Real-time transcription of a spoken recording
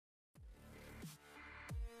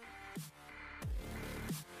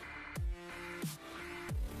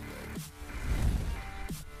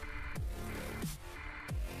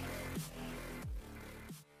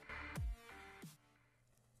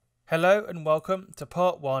Hello and welcome to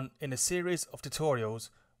part 1 in a series of tutorials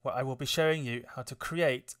where I will be showing you how to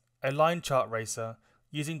create a line chart racer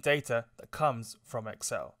using data that comes from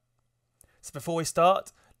Excel. So before we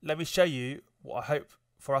start, let me show you what I hope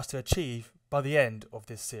for us to achieve by the end of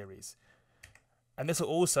this series. And this will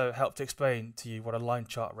also help to explain to you what a line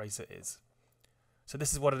chart racer is. So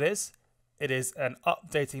this is what it is. It is an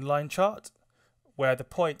updating line chart where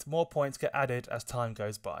more points get added as time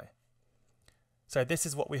goes by. So this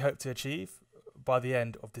is what we hope to achieve by the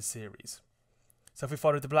end of this series. So if we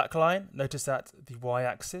follow the black line, notice that the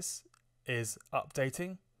y-axis is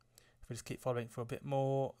updating. If we just keep following for a bit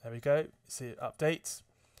more, there we go, see it updates.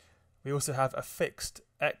 We also have a fixed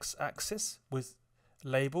x-axis with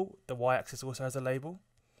label. The y-axis also has a label.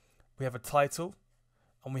 We have a title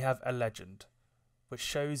and we have a legend, which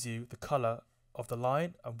shows you the color of the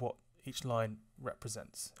line and what each line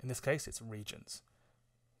represents. In this case, it's regions.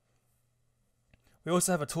 We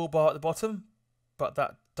also have a toolbar at the bottom, but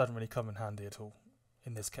that doesn't really come in handy at all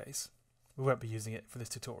in this case. We won't be using it for this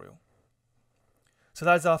tutorial. So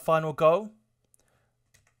that is our final goal.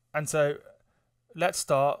 And so let's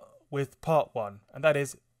start with part 1, and that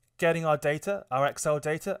is getting our data, our Excel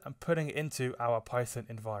data, and putting it into our Python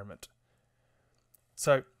environment.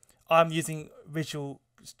 So I'm using Visual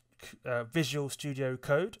Studio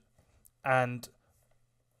Code, and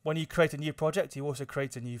when you create a new project, you also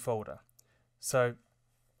create a new folder. So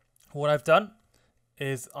what I've done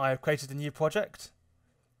is I've created a new project,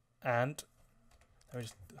 and let me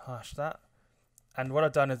just hash that. And what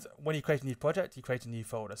I've done is when you create a new project, you create a new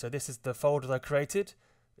folder. So this is the folder that I created.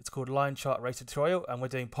 It's called Line Chart Racer Tutorial, and we're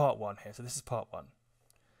doing part 1 here. So this is part 1.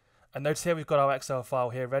 And notice here we've got our Excel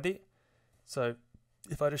file here ready. So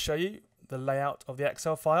if I just show you the layout of the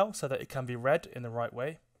Excel file so that it can be read in the right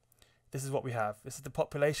way, this is what we have. This is the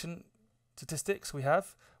population statistics we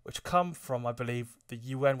have, which come from, I believe, the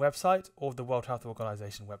UN website or the World Health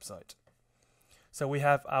Organization website. So we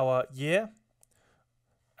have our year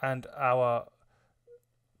and our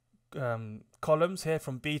columns here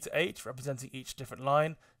from B to H representing each different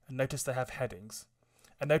line, and notice they have headings.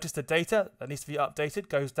 And notice the data that needs to be updated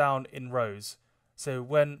goes down in rows. So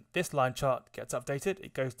when this line chart gets updated,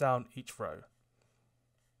 it goes down each row.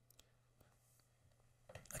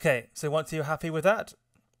 Okay, so once you're happy with that,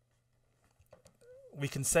 we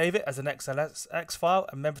can save it as an XLSX file,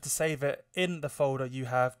 and remember to save it in the folder you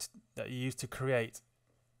have that you use to create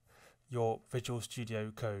your Visual Studio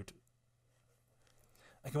Code.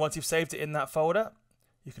 Okay, once you've saved it in that folder,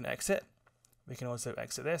 you can exit. We can also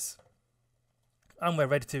exit this, and we're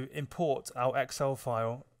ready to import our Excel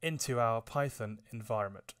file into our Python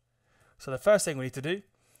environment. So the first thing we need to do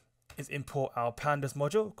is import our pandas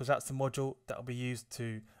module, because that's the module that will be used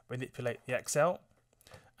to manipulate the Excel.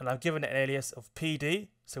 And I've given it an alias of PD,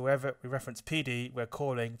 so wherever we reference PD, we're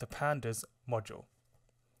calling the pandas module.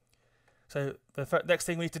 So the next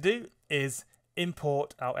thing we need to do is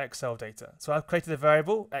import our Excel data. So I've created a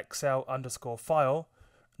variable, Excel_file,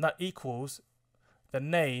 and that equals the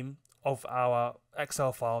name of our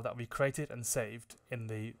Excel file that we created and saved in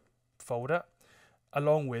the folder,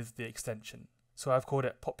 along with the extension. So I've called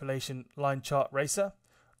it population line chart racer.xlsx.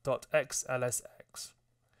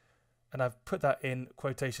 And I've put that in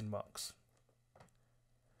quotation marks.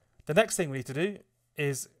 The next thing we need to do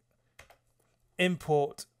is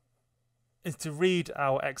to read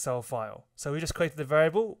our Excel file. So we just created the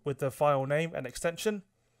variable with the file name and extension.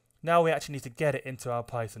 Now we actually need to get it into our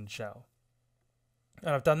Python shell.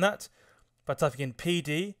 And I've done that by typing in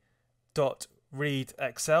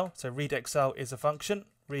pd.readExcel. So readExcel is a function,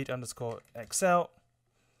 read_Excel.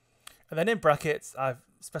 And then in brackets, I've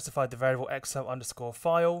specified the variable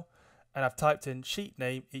Excel_file. And I've typed in sheet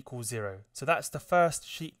name equals 0. So that's the first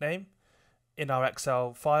sheet name in our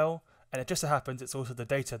Excel file, and it just so happens it's also the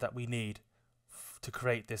data that we need to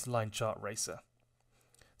create this line chart racer.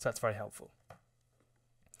 So that's very helpful.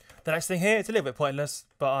 The next thing here, it's a little bit pointless,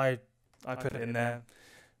 but I put it in there.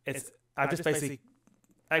 I've just basically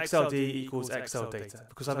XLD equals Excel data,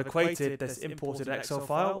 because I've equated this imported Excel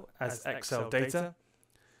file as Excel data,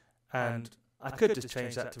 and I could just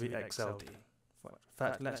change that to be XLD. In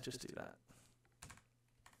fact, let's just do that.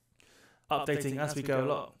 Updating as we go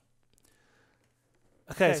along.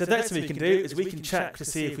 Okay, so the next thing we can do is we can check to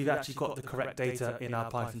see if we've actually got the correct data in our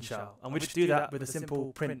Python shell. And we just do that with a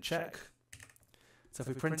simple print check. So if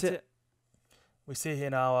we print it, we see here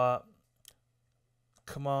in our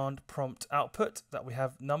command prompt output that we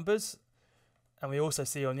have numbers. And we also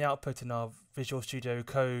see on the output in our Visual Studio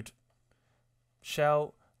Code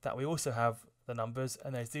shell that we also have the numbers,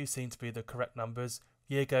 and they do seem to be the correct numbers.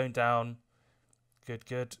 Year going down,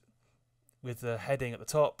 good, with the heading at the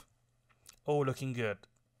top, all looking good.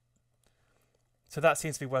 So that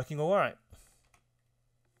seems to be working all right.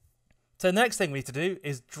 So the next thing we need to do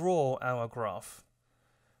is draw our graph.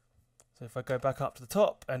 So if I go back up to the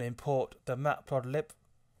top and import the matplotlib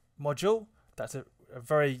module, that's a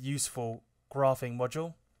very useful graphing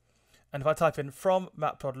module. And if I type in from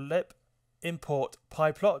matplotlib, import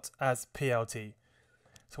pyplot as plt.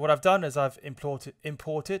 So what I've done is I've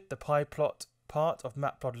imported the pyplot part of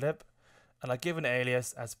matplotlib, and I've given an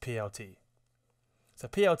alias as plt. So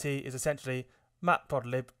plt is essentially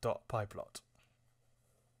matplotlib.pyplot.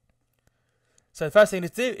 So the first thing to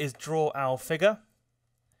do is draw our figure.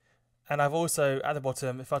 And I've also, at the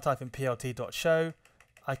bottom, if I type in plt.show,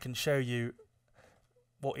 I can show you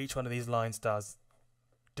what each one of these lines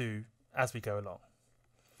do as we go along.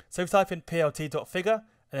 So if we type in plt.figure and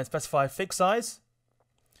then specify fig size,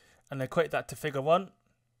 and then equate that to figure 1,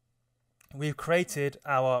 we've created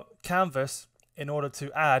our canvas in order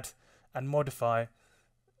to add and modify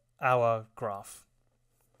our graph.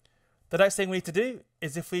 The next thing we need to do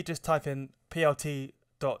is if we just type in plt.xlabel,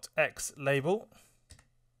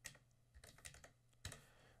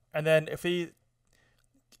 and then if we,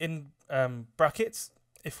 in brackets,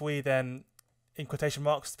 if we then, in quotation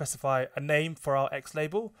marks, specify a name for our X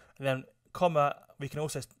label, and then comma, we can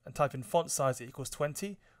also type in font size equals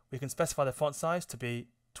 20. We can specify the font size to be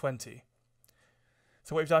 20.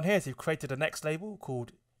 So what we've done here is we've created an X label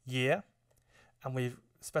called year, and we've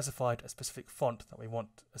specified a specific font that we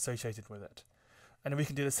want associated with it. And then we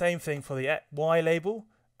can do the same thing for the Y label,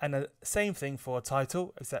 and the same thing for a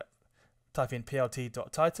title, except type in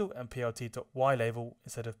plt.title and plt.ylabel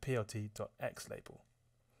instead of plt.xlabel.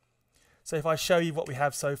 So if I show you what we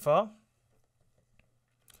have so far,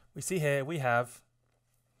 we see here we have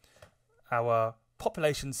our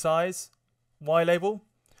population size, Y label,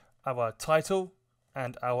 our title,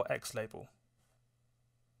 and our X label.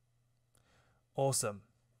 Awesome.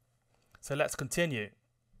 So let's continue.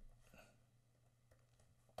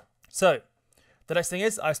 So the next thing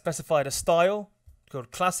is I specified a style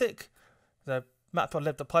called classic. The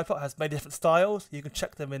matplotlib.pyplot has many different styles. You can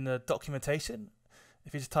check them in the documentation.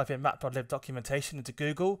 If you just type in matplotlib documentation into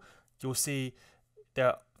Google, you'll see there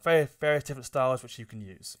are various different styles which you can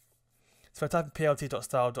use. So I type in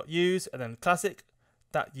plt.style.use and then classic,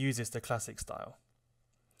 that uses the classic style.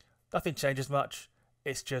 Nothing changes much.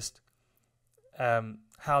 It's just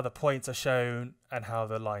how the points are shown and how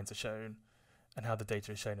the lines are shown and how the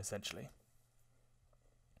data is shown essentially.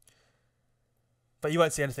 But you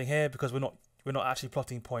won't see anything here because we're not actually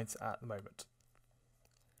plotting points at the moment.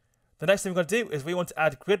 The next thing we're going to do is we want to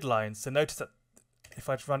add grid lines. So notice that if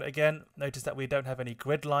I run it again, notice that we don't have any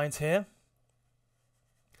grid lines here.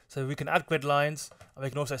 So we can add grid lines, and we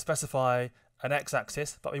can also specify an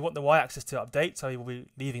x-axis, but we want the y-axis to update, so we will be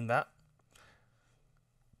leaving that.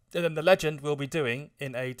 And then the legend we'll be doing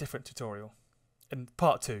in a different tutorial, in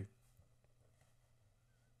part 2.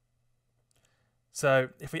 So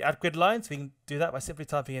if we add grid lines, we can do that by simply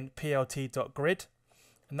typing in plt.grid,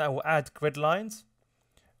 and that will add grid lines.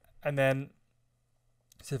 And then,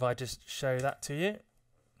 so if I just show that to you,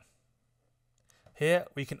 here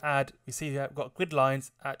we can add, we see we've got grid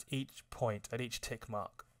lines at each point, at each tick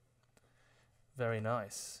mark. Very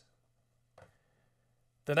nice.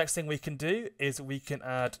 The next thing we can do is we can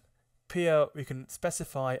add we can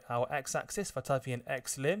specify our x-axis by typing in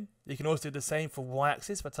xlim. You can also do the same for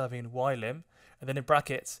y-axis by typing in ylim. And then in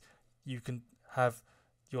brackets, you can have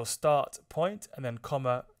your start point and then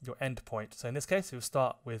comma your end point. So in this case, we'll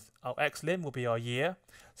start with our xlim will be our year.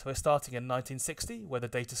 So we're starting in 1960 where the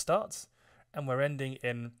data starts, and we're ending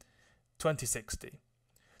in 2060.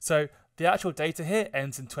 So the actual data here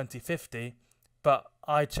ends in 2050, but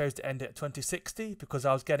I chose to end it at 2060 because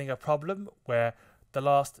I was getting a problem where the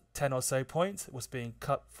last 10 or so points was being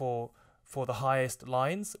cut for the highest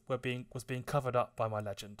lines was being covered up by my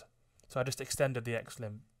legend. So I just extended the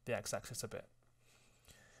x-axis a bit.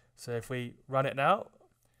 So if we run it now,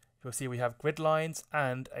 you'll see we have grid lines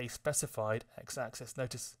and a specified x-axis.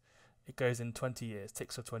 Notice it goes in 20 years,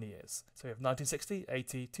 ticks of 20 years. So we have 1960,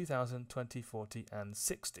 80, 2000, 20, 40, and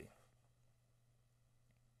 60.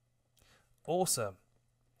 Awesome.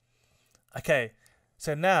 Okay,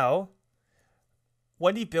 so now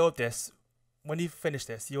when you build this, when you finish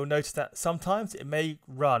this, you'll notice that sometimes it may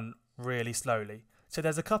run really slowly. So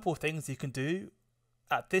there's a couple of things you can do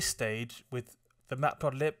at this stage with the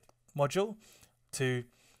matplotlib module to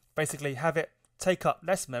basically have it take up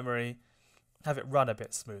less memory, have it run a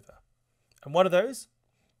bit smoother. And one of those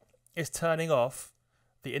is turning off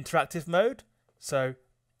the interactive mode. So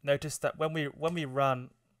notice that when we run,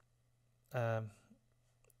 yes,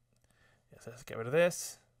 let's get rid of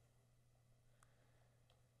this.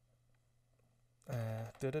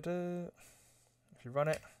 If you run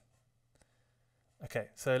it. Okay,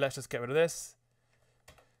 so let's just get rid of this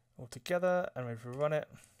altogether, and if we run it.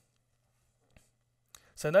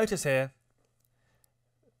 So notice here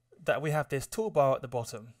that we have this toolbar at the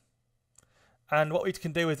bottom. And what we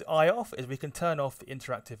can do with eye off is we can turn off the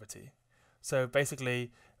interactivity. So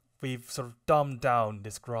basically, we've sort of dumbed down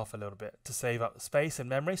this graph a little bit to save up space and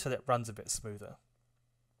memory so that it runs a bit smoother.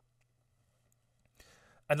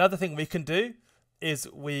 Another thing we can do is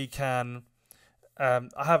we can, I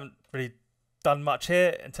haven't really done much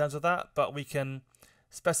here in terms of that, but we can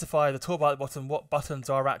specify the toolbar at the bottom what buttons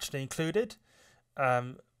are actually included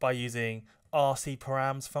by using RC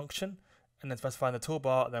params function, and then specifying the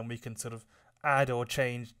toolbar. Then we can sort of add or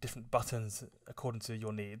change different buttons according to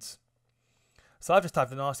your needs. So I've just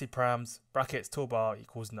typed in RC params brackets toolbar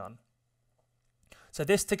equals none. So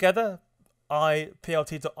this together,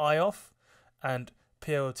 plt.ioff and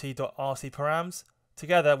plt.rc params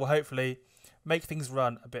together will hopefully make things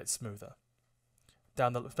run a bit smoother,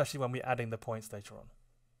 especially when we're adding the points later on.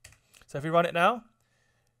 So if we run it now,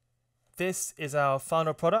 this is our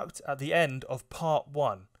final product at the end of part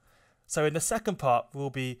 1. So in the second part, we'll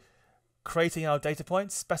be creating our data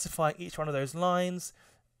points, specifying each one of those lines,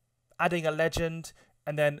 adding a legend,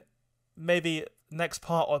 and then maybe next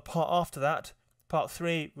part or part after that, part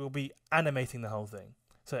 3, we'll be animating the whole thing.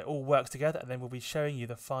 So it all works together, and then we'll be showing you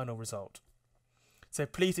the final result. So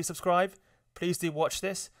please do subscribe, please do watch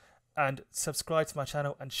this, and subscribe to my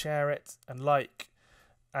channel and share it and like,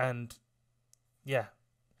 and yeah,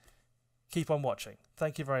 keep on watching.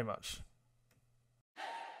 Thank you very much.